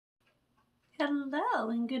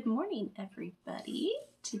Hello and good morning, everybody.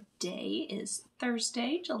 Today is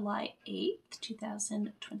Thursday, July 8th,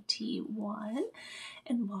 2021,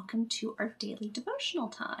 and welcome to our daily devotional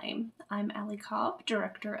time. I'm Allie Cobb,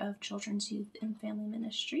 Director of Children's, Youth, and Family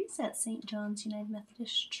Ministries at St. John's United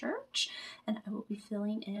Methodist Church, and I will be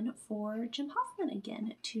filling in for Jim Hoffman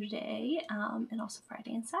again today, and also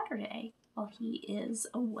Friday and Saturday while he is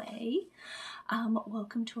away.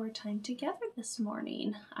 Welcome to our time together this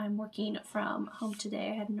morning. I'm working from home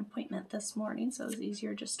today. I had an appointment this morning, so it was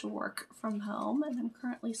easier just to work from home, and I'm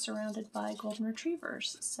currently surrounded by golden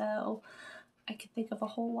retrievers, so I could think of a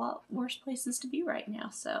whole lot worse places to be right now.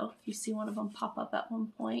 So if you see one of them pop up at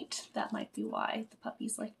one point, that might be why. The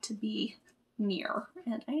puppies like to be near,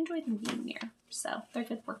 and I enjoy them being near, so they're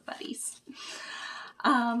good work buddies.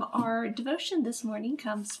 Our devotion this morning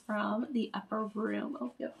comes from the upper room.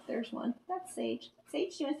 Oh, yep, there's one. That's Sage.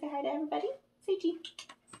 Sage, do you want to say hi to everybody? Sagey.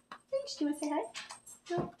 Sage, do you want to say hi?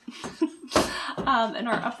 No. And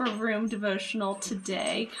our upper room devotional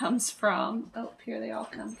today comes from, oh, here they all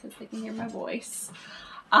come because they can hear my voice.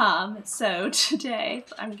 So today,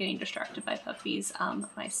 I'm getting distracted by puppies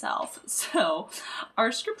myself. So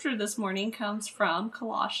our scripture this morning comes from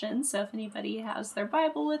Colossians. So if anybody has their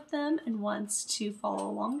Bible with them and wants to follow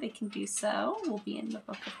along, they can do so. We'll be in the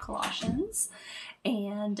book of Colossians.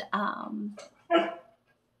 And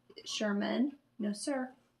Sherman.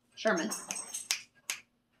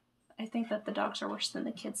 I think that the dogs are worse than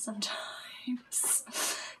the kids sometimes.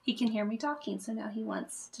 He can hear me talking, so now he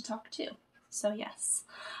wants to talk too. So yes,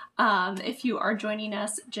 if you are joining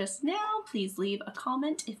us just now, please leave a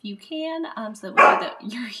comment if you can, so that we know that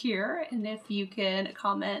you're here. And if you can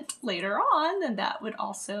comment later on, then that would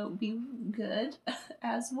also be good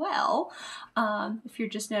as well. If you're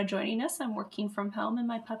just now joining us, I'm working from home and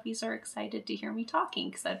my puppies are excited to hear me talking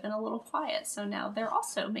because I've been a little quiet. So now they're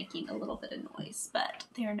also making a little bit of noise, but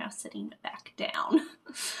they are now sitting back down.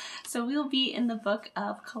 So we'll be in the book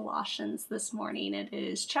of Colossians this morning. It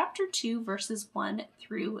is chapter 2, verses 1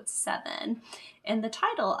 through 7. And the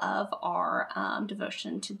title of our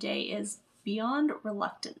devotion today is Beyond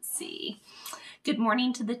Reluctancy. Good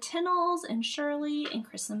morning to the Tinnells and Shirley and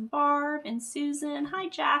Chris and Barb and Susan. Hi,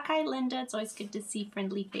 Jack. Hi, Linda. It's always good to see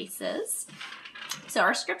friendly faces. So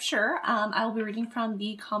our scripture, I will be reading from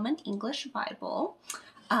the Common English Bible,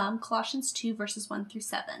 Colossians 2, verses 1 through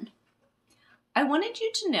 7. I wanted you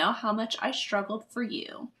to know how much I struggled for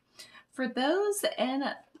you, for those in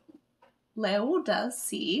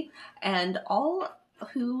Laodicea and all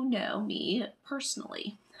who know me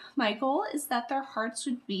personally. My goal is that their hearts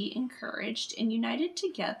would be encouraged and united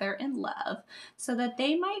together in love, so that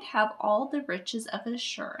they might have all the riches of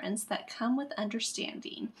assurance that come with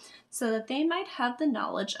understanding, so that they might have the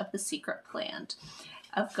knowledge of the secret plan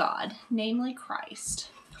of God, namely Christ.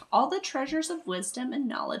 All the treasures of wisdom and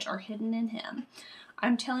knowledge are hidden in him.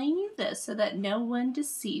 I'm telling you this so that no one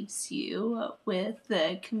deceives you with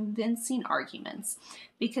the convincing arguments,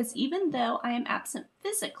 because even though I am absent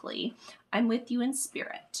physically, I'm with you in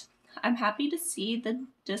spirit. I'm happy to see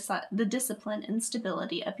the discipline and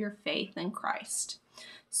stability of your faith in Christ.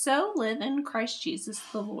 So live in Christ Jesus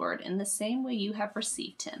the Lord in the same way you have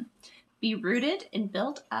received him. Be rooted and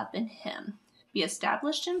built up in him. Be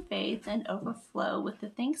established in faith and overflow with the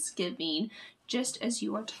thanksgiving, just as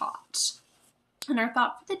you are taught. And our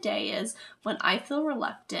thought for the day is, when I feel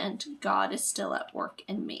reluctant, God is still at work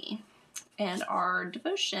in me. And our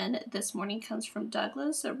devotion this morning comes from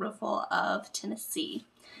Douglas Riffle of Tennessee.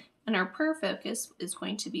 And our prayer focus is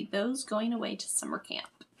going to be those going away to summer camp.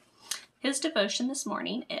 His devotion this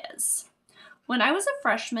morning is, when I was a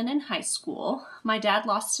freshman in high school, my dad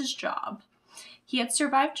lost his job. He had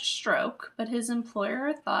survived a stroke, but his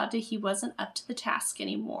employer thought that he wasn't up to the task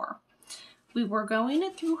anymore. We were going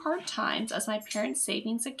through hard times as my parents'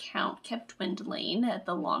 savings account kept dwindling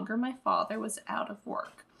the longer my father was out of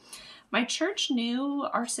work. My church knew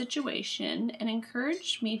our situation and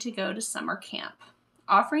encouraged me to go to summer camp,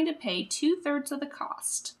 offering to pay 2/3 of the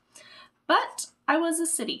cost. But I was a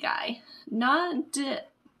city guy, not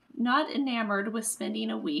enamored with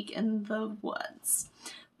spending a week in the woods.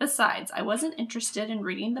 Besides, I wasn't interested in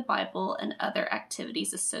reading the Bible and other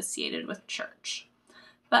activities associated with church.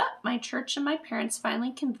 But my church and my parents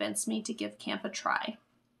finally convinced me to give camp a try.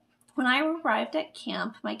 When I arrived at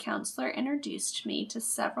camp, my counselor introduced me to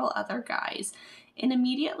several other guys, and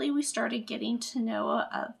immediately we started getting to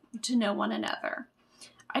know one another.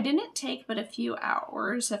 I didn't take but a few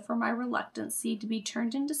hours for my reluctancy to be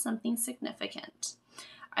turned into something significant.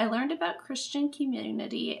 I learned about Christian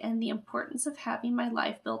community and the importance of having my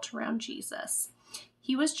life built around Jesus.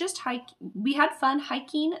 We had fun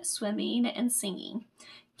hiking, swimming, and singing.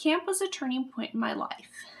 Camp was a turning point in my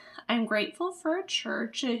life. I'm grateful for a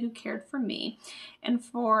church who cared for me and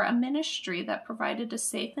for a ministry that provided a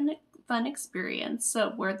safe and fun experience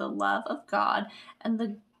where the love of God and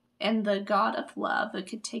the God of love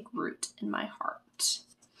could take root in my heart.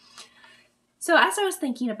 So as I was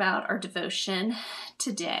thinking about our devotion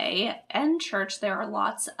today, in church there are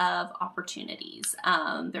lots of opportunities.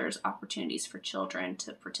 There's opportunities for children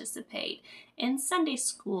to participate in Sunday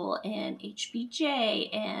school and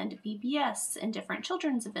HBJ and VBS and different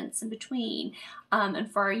children's events in between.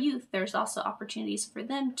 And for our youth, there's also opportunities for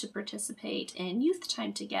them to participate in youth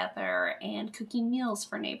time together and cooking meals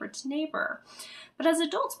for neighbor to neighbor. But as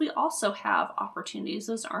adults, we also have opportunities.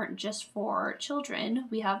 Those aren't just for children.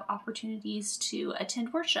 We have opportunities to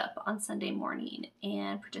attend worship on Sunday morning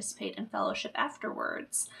and participate in fellowship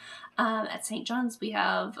afterwards. At St. John's, we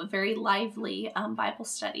have a very lively Bible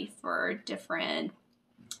study for different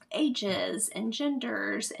ages and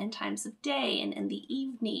genders and times of day and in the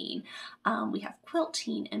evening. We have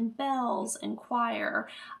quilting and bells and choir.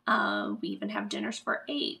 We even have dinners for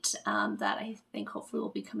 8 that I think hopefully will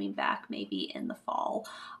be coming back maybe in the fall.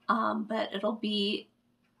 But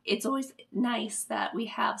it's always nice that we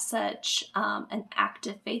have such an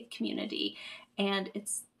active faith community, and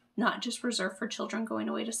it's not just reserved for children going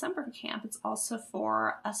away to summer camp, it's also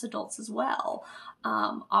for us adults as well.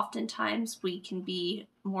 Oftentimes we can be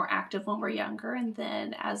more active when we're younger, and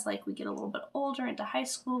then as we get a little bit older into high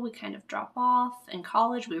school, we kind of drop off. In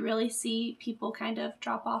college, we really see people kind of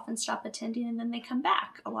drop off and stop attending, and then they come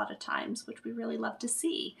back a lot of times, which we really love to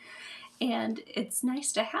see. And it's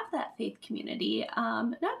nice to have that faith community,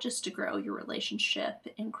 not just to grow your relationship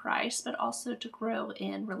in Christ, but also to grow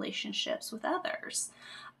in relationships with others.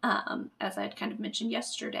 As I had kind of mentioned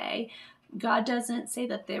yesterday, God doesn't say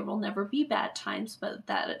that there will never be bad times, but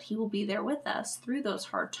that He will be there with us through those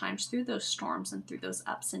hard times, through those storms, and through those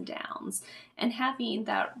ups and downs. And having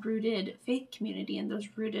that rooted faith community and those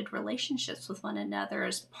rooted relationships with one another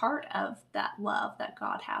is part of that love that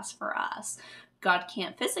God has for us. God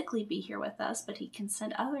can't physically be here with us, but He can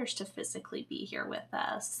send others to physically be here with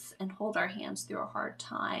us and hold our hands through a hard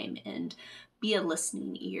time and be a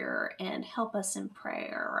listening ear and help us in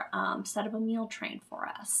prayer, set up a meal train for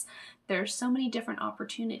us. There's so many different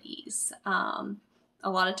opportunities. A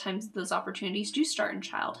lot of times those opportunities do start in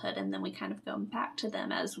childhood, and then we kind of go back to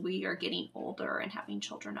them as we are getting older and having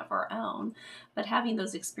children of our own. But having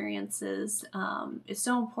those experiences is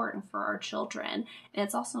so important for our children, and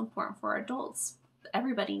it's also important for our adults.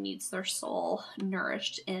 Everybody needs their soul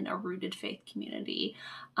nourished in a rooted faith community.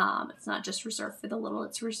 It's not just reserved for the little,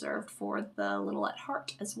 it's reserved for the little at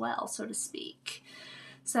heart as well, so to speak.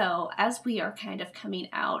 So as we are kind of coming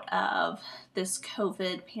out of this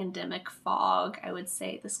COVID pandemic fog, I would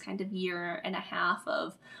say this kind of year and a half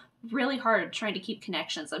of really hard trying to keep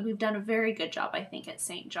connections. And we've done a very good job, I think, at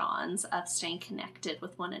St. John's of staying connected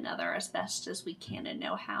with one another as best as we can and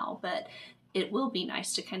know how. But it will be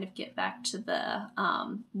nice to kind of get back to the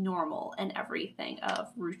normal and everything of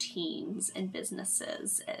routines and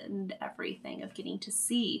businesses and everything of getting to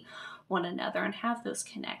see one another and have those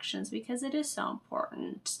connections, because it is so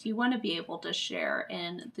important. You want to be able to share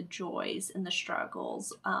in the joys and the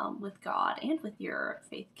struggles with God and with your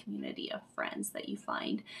faith community of friends that you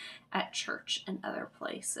find at church and other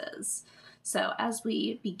places. So as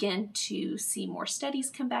we begin to see more studies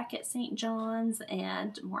come back at St. John's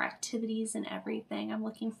and more activities and everything, I'm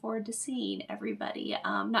looking forward to seeing everybody,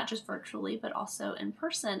 not just virtually, but also in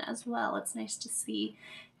person as well. It's nice to see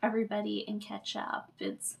everybody and catch up.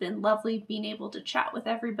 It's been lovely being able to chat with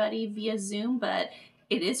everybody via Zoom, but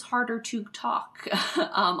it is harder to talk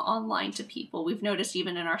online to people. We've noticed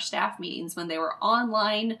even in our staff meetings, when they were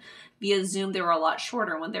online via Zoom, they were a lot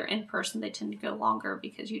shorter. When they're in person, they tend to go longer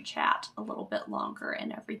because you chat a little bit longer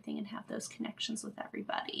and everything and have those connections with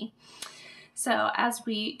everybody. So as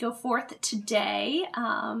we go forth today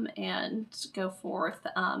and go forth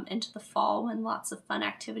into the fall when lots of fun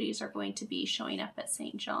activities are going to be showing up at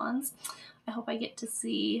St. John's, I hope I get to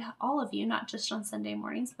see all of you, not just on Sunday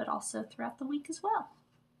mornings, but also throughout the week as well.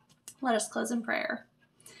 Let us close in prayer.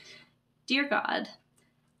 Dear God,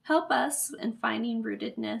 help us in finding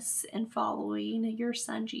rootedness and following your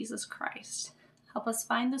Son, Jesus Christ. Help us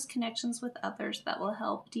find those connections with others that will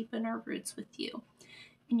help deepen our roots with you.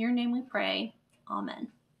 In your name we pray. Amen.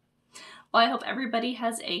 Well, I hope everybody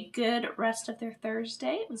has a good rest of their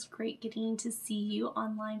Thursday. It was great getting to see you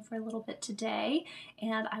online for a little bit today,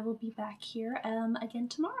 and I will be back here again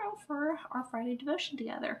tomorrow for our Friday devotion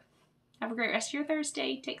together. Have a great rest of your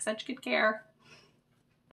Thursday. Take such good care.